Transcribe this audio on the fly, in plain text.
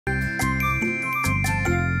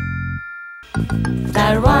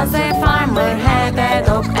There was a farmer had a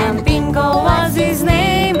dog, and Bingo was his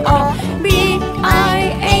name. Oh,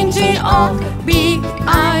 B-I-N-G-O,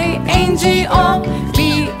 B-I-N-G-O,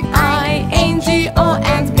 B-I-N-G-O,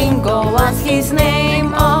 and Bingo was his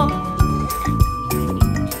name. Oh,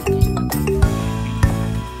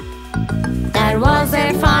 there was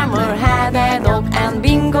a farmer had a dog, and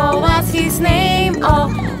Bingo was his name.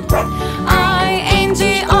 Oh,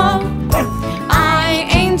 I-N-G-O,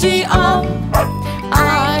 I-N-G-O,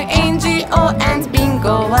 I-N-G-O, and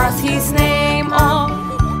Bingo was his name. Oh,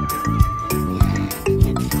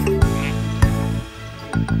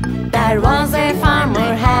 there was a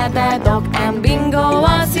farmer had a dog, and Bingo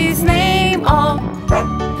was his name. Oh,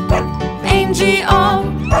 N-G-O,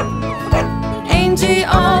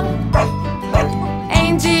 N-G-O,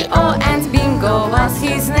 N-G-O, and Bingo was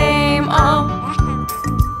his name. Oh,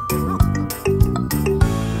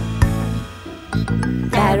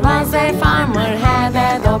 there was a farmer had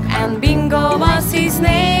a dog, and Bingo was his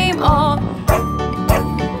name. Oh,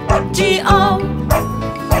 G-O,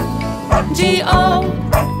 G-O,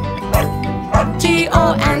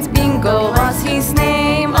 G-O, and Bingo was his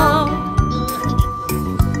name. Oh,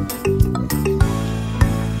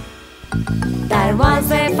 there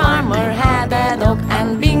was a farmer had a dog,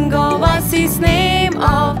 and Bingo was his name.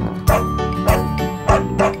 Oh,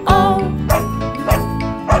 oh,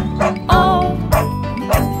 oh,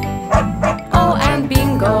 oh, and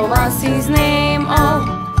Bingo was his name. Oh,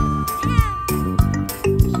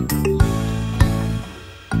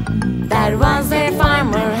 there was a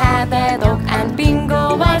farmer had a dog, and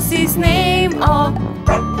Bingo was his name. Oh,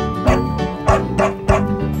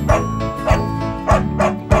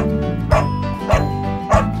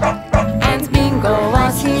 and Bingo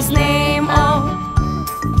was his name. Oh,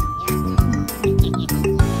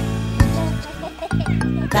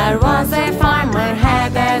 there was a farmer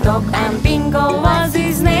had a dog, and Bingo was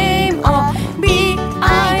his name. Oh,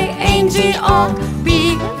 B-I-N-G-O,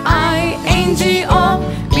 B-I-N-G-O,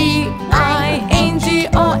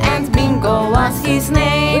 B-I-N-G-O, and Bingo was his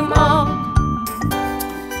name. Oh,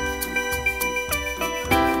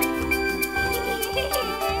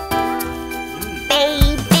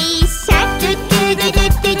 baby shark, do do do do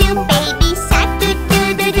do do. Baby shark, do do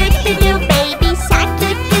do do do do. Baby shark, do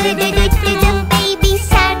do do do do do. Baby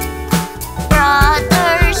shark.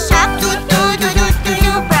 Brother shark, do do do do do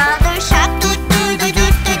do. Brother shark, do do do do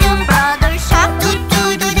do do. Brother shark, do do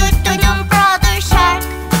do do do do. Brother shark.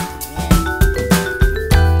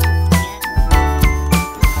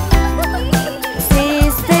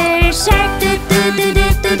 Sister shark, do do do do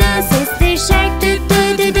do do. Sister shark, do do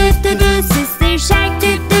do do do do. Sister shark,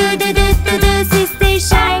 do do do do do do. Sister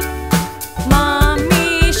shark.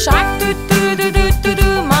 Mommy shark, do do do do do do.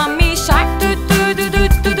 Mommy shark, do do do do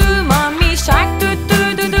do do. Mommy shark, do do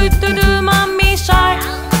do do do do. Mommy shark.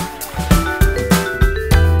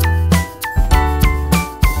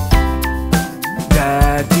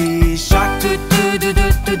 Daddy shark, Do do do do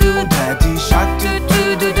do do. Daddy shark, Do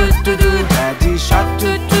do do do do do. Daddy shark,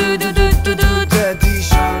 Do do do do do do. Daddy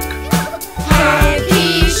shark.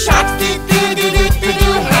 Happy sharks, do do do do do do.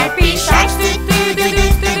 Happy sharks, do do do do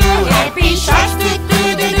do do. Happy sharks, do do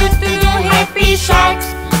do do do do. Happy sharks.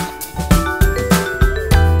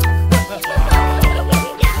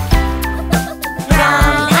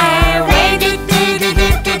 Run away, do do do do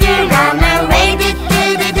do do. Run away, do do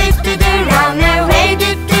do do do do. Run away, do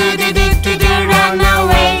do do do do do. Run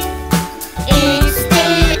away. It's the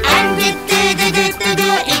end, do do do do do do.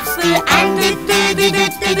 It's the end, do do do do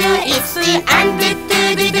do do. It's the end, do do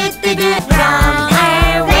do do do do. Run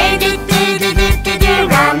away, do do do do do do.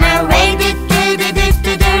 Run away, do do do do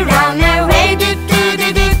do do. Run away, do do do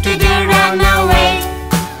do do do. Run away.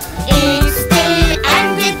 It's the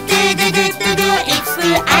end, do do do do do. It's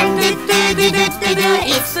the end, do do do do do.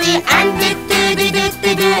 It's the end, do do do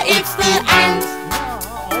do do. It's the end.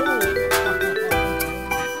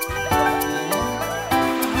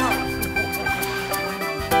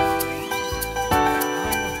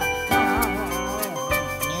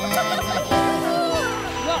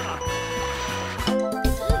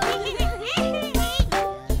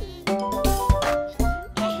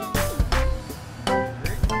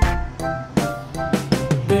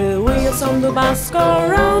 The wheels on the bus go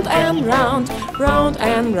round and round, round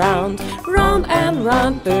and round, round and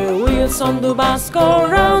round. The wheels on the bus go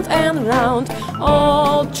round and round,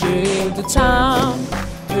 all through the town.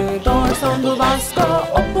 The doors on the bus go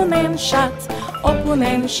open and shut, open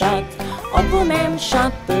and shut, open and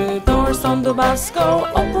shut. The doors on the bus go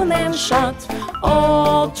open and shut,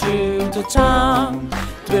 all through the town.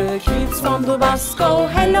 The kids on the bus go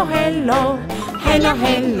hello, hello, hello,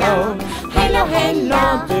 hello, hello,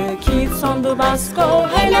 hello. The kids on the bus go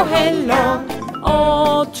hello, hello,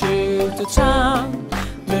 all through the town.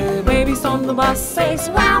 The babies on the bus says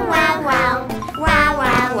Wow, wow, wow, wow,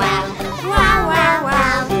 wow, wow, wow, wow,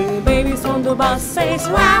 wow. The babies on the bus says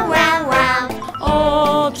Wow, wow, wow.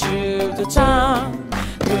 all through the town.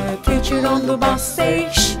 The teacher on the bus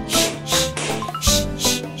says shh, shh, shh, shh,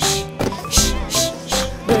 shh, shh, shh.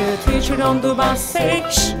 The teacher on the bus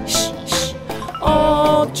says shh, shh, shh,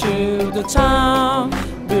 all through the town.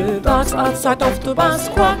 The dogs outside of the bus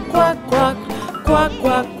quack, quack, quack, quack,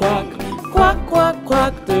 quack, quack, quack, quack,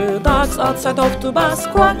 quack. The dogs outside of the bus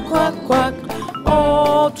quack, quack, quack,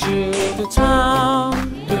 all through the town.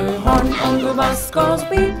 The horn on the bus goes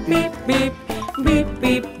beep, beep, beep, beep,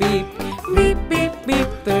 beep, beep, beep, beep, beep.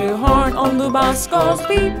 The horn on the bus goes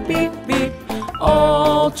beep, beep, beep,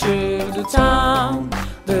 all through the town.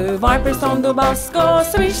 The vipers on the bus go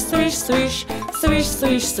swish, swish, swish, swish,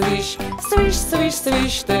 swish, swish, swish, swish,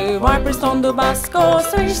 swish. The vipers on the bus go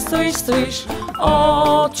swish, swish, swish,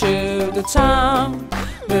 all through the town.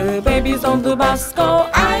 The babies on the bus go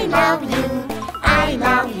I love you, I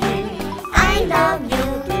love you, I love you.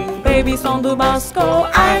 The babies on the bus go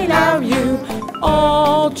I love you,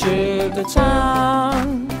 all through the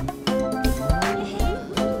town.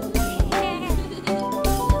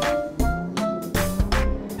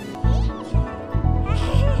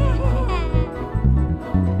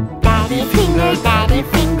 Daddy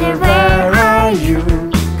finger, where are you?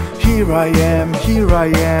 Here I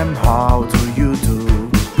am, how do you do?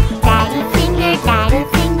 Daddy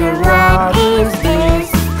finger, what is this?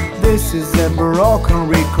 This is a broken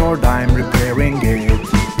record, I'm repairing it.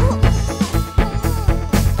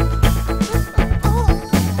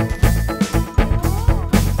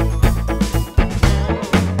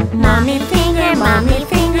 Mommy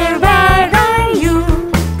finger, where are you?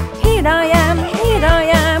 Here I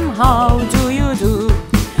am, how do you do?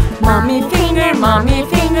 Mommy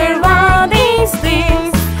finger, what is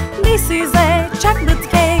this? This is a chocolate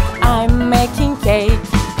cake, I'm making cake.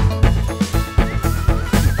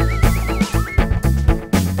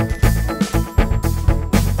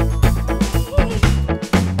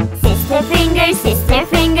 Sister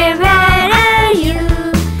finger, where are you?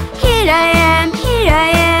 Here I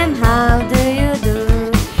am, how do you do?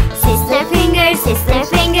 Sister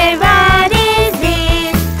finger, what is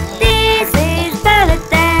this? This is ballet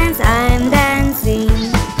dance, I'm dancing.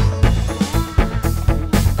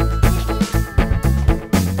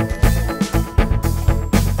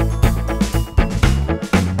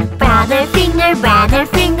 Brother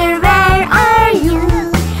finger, where are you?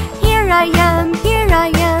 Here I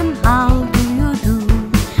am, how do you do?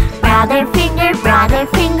 Brother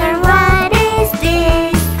finger, what is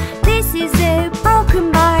this? This is a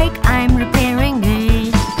broken bike, I'm repairing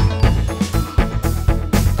it.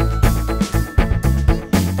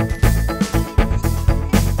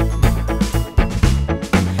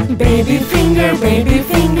 Baby finger,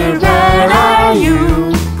 where are you?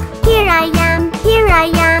 Here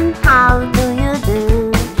I am, how do you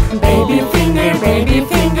do? Baby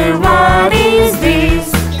finger, what is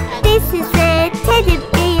this? This is a teddy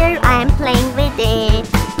bear, I'm playing with it.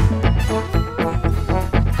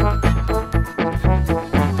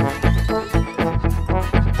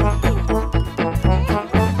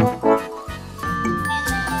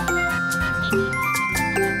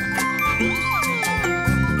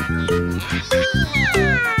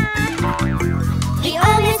 We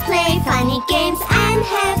always play funny games and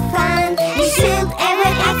have fun. We should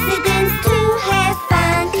avoid accidents to have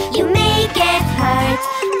fun. You may get hurt.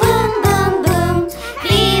 Boom, boom, boom.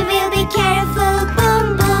 We will be careful.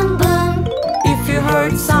 Boom, boom, boom. If you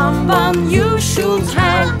hurt someone, you should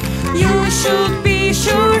help. You should be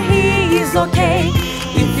sure he is okay.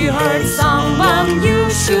 If you hurt someone, you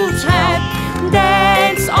should help.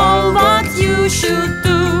 That's all what you should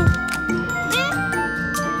do.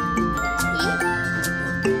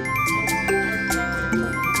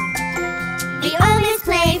 We always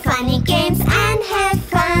play funny games and have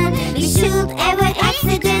fun. We should avoid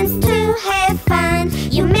accidents to have fun.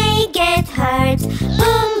 You may get hurt.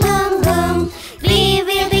 Boom, boom, boom. We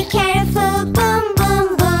will be careful. Boom,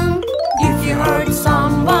 boom, boom. If you hurt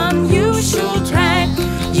someone, you should help.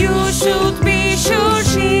 You should be sure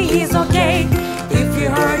she is okay. If you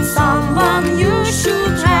hurt someone, you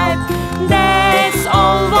should help. That's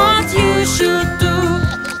all what you should do.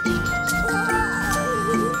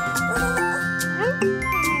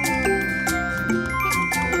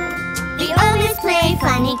 We always play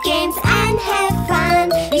funny games and have fun.